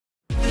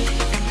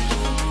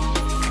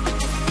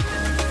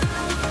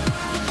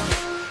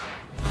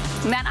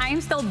Man, I am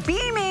still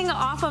beaming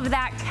off of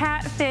that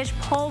catfish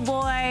po'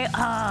 boy.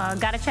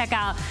 Gotta check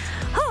out.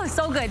 Oh,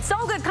 so good,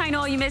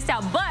 Kainoa. You missed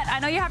out, but I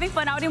know you're having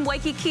fun out in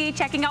Waikiki,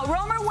 checking out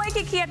Romer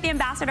Waikiki at the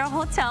Ambassador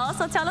Hotel.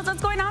 So tell us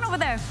what's going on over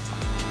there.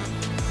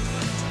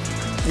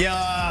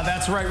 Yeah,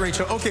 that's right,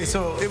 Rachel. Okay,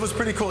 so it was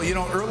pretty cool. You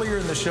know, earlier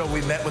in the show,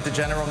 we met with the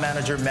general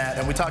manager, Matt,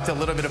 and we talked a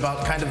little bit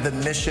about kind of the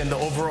mission, the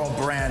overall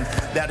brand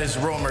that is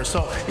Romer.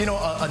 So, you know,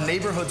 a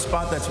neighborhood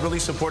spot that's really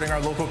supporting our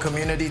local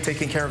community,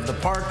 taking care of the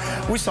park.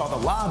 We saw the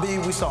lobby,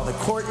 we saw the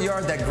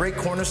courtyard, that great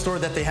corner store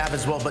that they have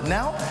as well. But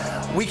now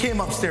we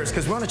came upstairs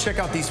because we want to check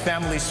out these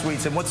family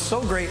suites. And what's so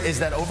great is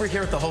that over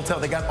here at the hotel,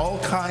 they got all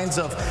kinds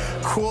of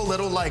cool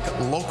little, like,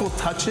 local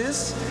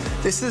touches.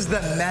 This is the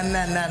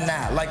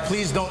na-na-na-na. Like,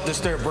 please don't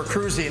disturb. We're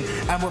cruising.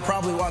 And we're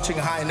probably watching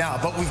high now.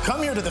 But we've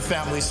come here to the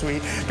family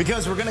suite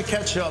because we're going to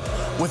catch up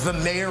with the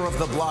mayor of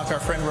the block. Our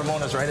friend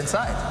Ramona's right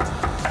inside.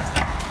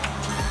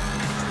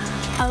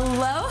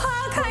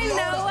 Aloha,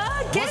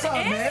 Kainoa. Get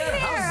in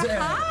here.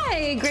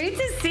 Hi, great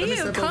to see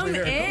you. Come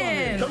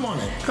in. Come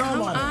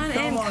on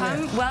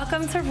in.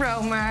 Welcome to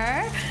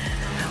Romer.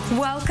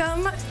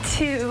 Welcome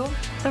to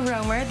the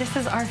Romer. This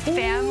is our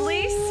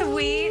family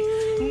suite,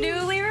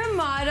 newly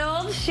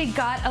remodeled. She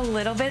got a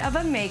little bit of a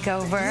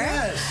makeover.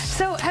 Yes.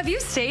 So have you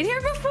stayed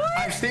here before?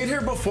 I've stayed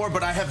here before,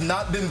 but I have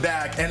not been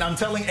back. And I'm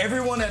telling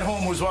everyone at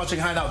home who's watching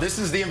High Now, this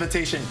is the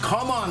invitation.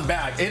 Come on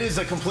back. It is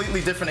a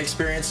completely different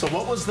experience. So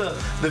what was the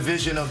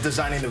vision of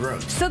designing the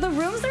rooms? So the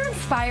rooms are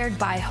inspired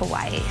by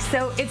Hawaii.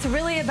 So it's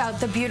really about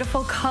the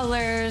beautiful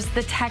colors,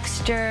 the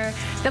texture,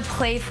 the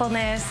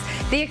playfulness,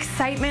 the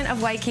excitement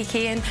of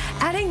Waikiki, and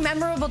adding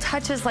memorable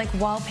touches like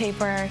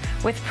wallpaper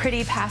with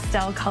pretty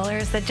pastel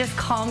colors that just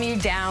calm you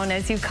down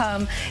as you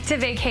come to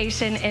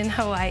vacation in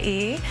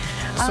Hawaii.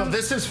 So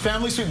this is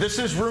family suite. This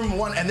is room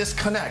 1, and this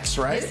connects,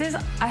 right?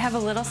 I have a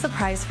little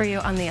surprise for you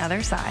on the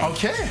other side.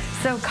 Okay.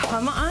 So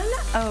come on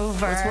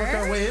over. Let's work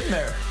our way in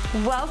there.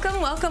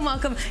 Welcome, welcome,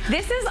 welcome.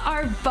 This is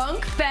our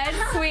bunk bed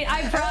suite.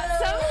 I brought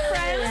some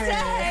friends to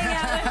hang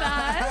out with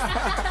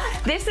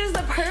us. This is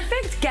the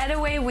perfect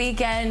getaway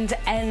weekend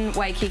in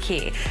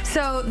Waikiki.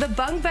 So the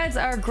bunk beds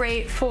are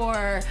great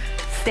for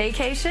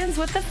staycations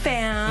with the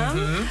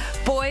fam,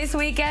 boys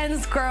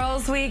weekends,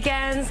 girls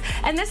weekends,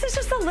 and this is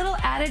just a little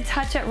added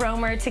touch at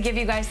Romer to give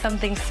you guys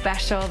something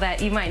special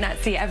that you might not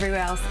see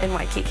everywhere else in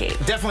Waikiki.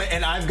 Definitely,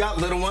 and I've got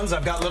little ones,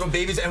 I've got little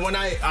babies, and when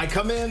I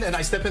come in and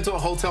I step into a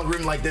hotel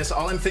room like this,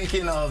 all I'm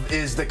thinking of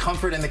is the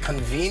comfort and the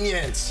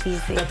convenience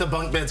that the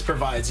bunk beds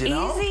provides, you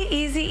know? Easy,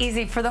 easy,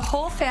 easy for the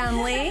whole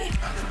family.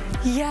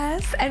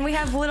 Yes, and we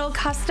have little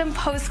custom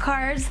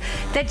postcards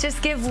that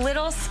just give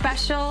little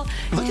special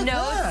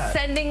notes,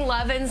 sending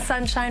love and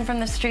sunshine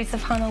from the streets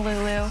of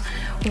Honolulu.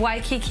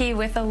 Waikiki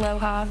with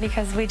aloha,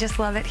 because we just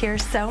love it here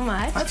so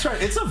much. That's right.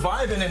 It's a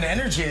vibe and an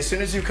energy as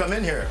soon as you come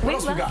in here. What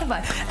else we got? The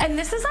vibe. And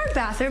this is our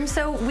bathroom,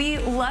 so we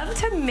love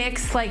to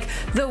mix like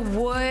the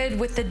wood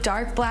with the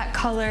dark black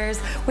colors.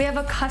 We have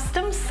a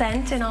custom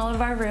scent in all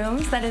of our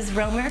rooms that is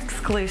Romer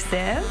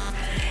exclusive.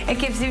 It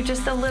gives you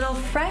just a little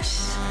fresh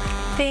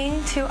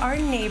thing to our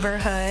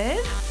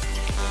neighborhood.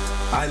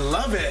 I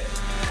love it.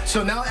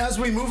 So now as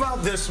we move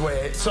out this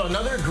way, so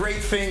another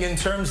great thing in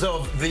terms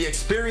of the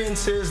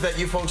experiences that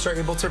you folks are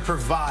able to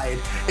provide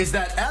is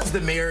that as the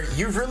mayor,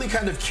 you've really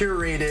kind of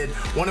curated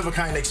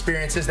one-of-a-kind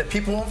experiences that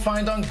people won't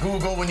find on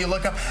Google when you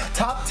look up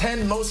top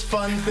 10 most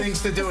fun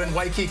things to do in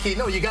Waikiki.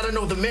 No, you got to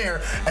know the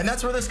mayor, and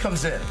that's where this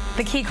comes in.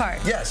 The key card.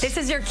 Yes. This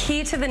is your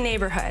key to the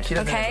neighborhood,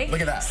 okay?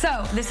 Look at that.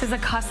 So this is a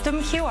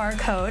custom QR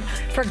code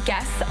for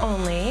guests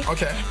only.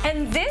 Okay.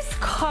 And this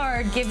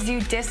card gives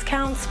you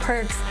discounts,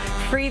 perks,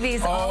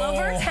 freebies all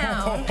over town.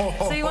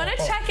 So you want to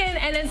check in,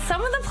 and in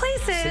some of the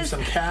places, save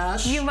some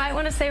cash. You might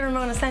want to say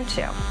Ramona sent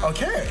you.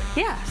 Okay.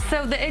 Yeah,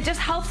 so it just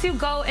helps you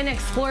go and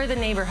explore the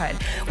neighborhood.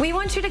 We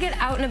want you to get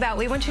out and about.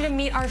 We want you to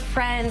meet our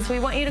friends. We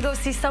want you to go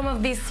see some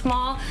of these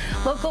small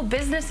local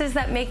businesses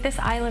that make this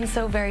island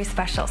so very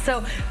special.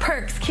 So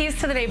perks, keys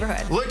to the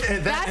neighborhood. Look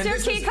at that. That's your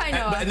key,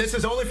 Kainoa. And this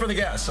is only for the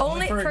guests.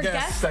 Only for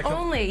guests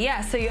only,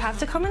 yeah. So you have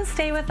to come and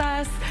stay with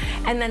us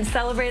and then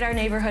celebrate our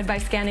neighborhood by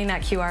scanning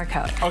that QR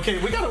code. Okay,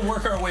 we got to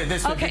work our way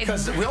this way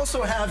because we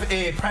also have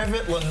a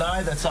private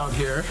lanai that's out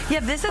here. Yeah,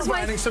 this is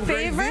my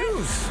favorite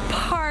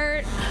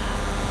part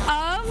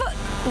of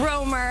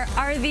Romer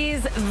are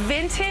these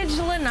vintage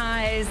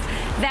lanais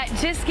that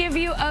just give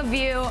you a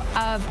view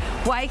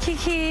of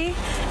Waikiki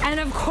and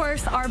of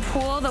course our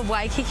pool, the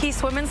Waikiki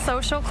Swim and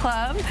Social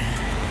Club,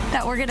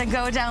 that we're gonna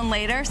go down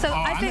later. So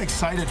I'm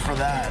excited for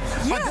that.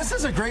 Yeah. But this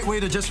is a great way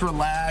to just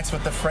relax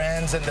with the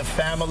friends and the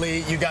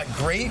family. You got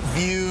great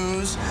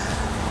views.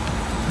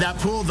 That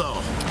pool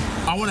though.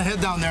 I want to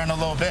head down there in a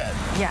little bit.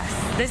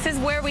 Yes, this is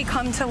where we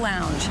come to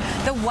lounge,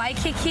 the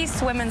Waikiki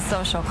Swim and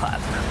Social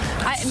Club.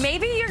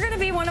 Maybe you're going to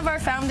be one of our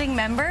founding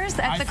members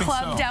at the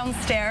club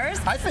downstairs.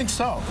 I think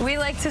so. We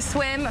like to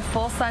swim,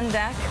 full sun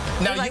deck.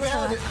 Now,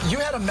 you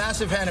had a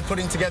massive hand in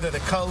putting together the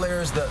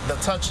colors, the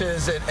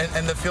touches,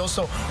 and the feel.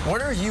 So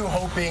what are you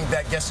hoping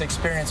that guests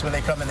experience when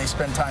they come and they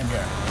spend time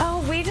here?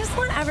 Oh, we just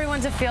want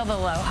everyone to feel the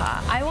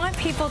aloha. I want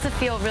people to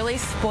feel really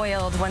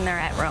spoiled when they're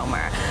at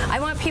Romer. I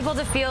want people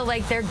to feel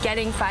like they're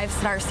getting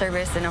 5-star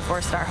service in a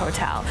 4-star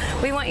hotel.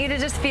 We want you to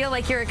just feel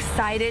like you're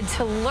excited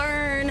to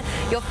learn,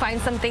 you'll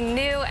find something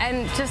new,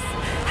 and just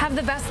have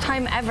the best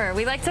time ever.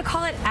 We like to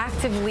call it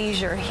active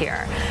leisure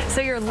here.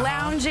 So you're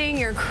lounging,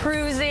 you're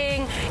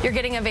cruising, you're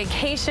getting a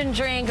vacation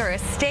drink or a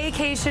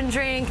staycation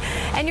drink,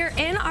 and you're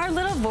in our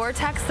little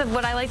vortex of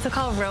what I like to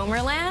call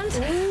Romerland.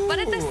 Ooh. But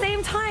at the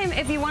same time,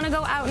 if you want to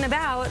go out and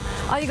about,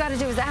 all you got to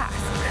do is ask,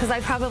 because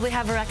I probably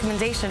have a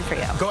recommendation for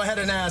you. Go ahead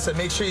and ask, and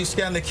make sure you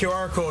scan the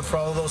QR code for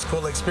all of those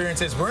cool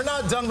experiences. We're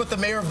not done with the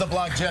mayor of the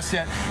block just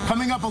yet.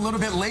 Coming up a little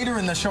bit later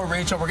in the show,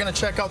 Rachel, we're going to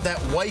check out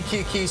that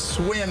Waikiki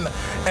Swim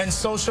and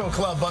Social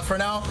Club. But for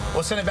now,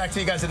 we'll send it back to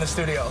you guys in the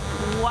studio.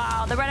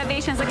 Wow, the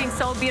renovation's looking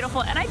so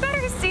beautiful, and I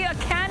better see a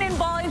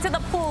cannonball into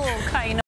the pool, Kainoa.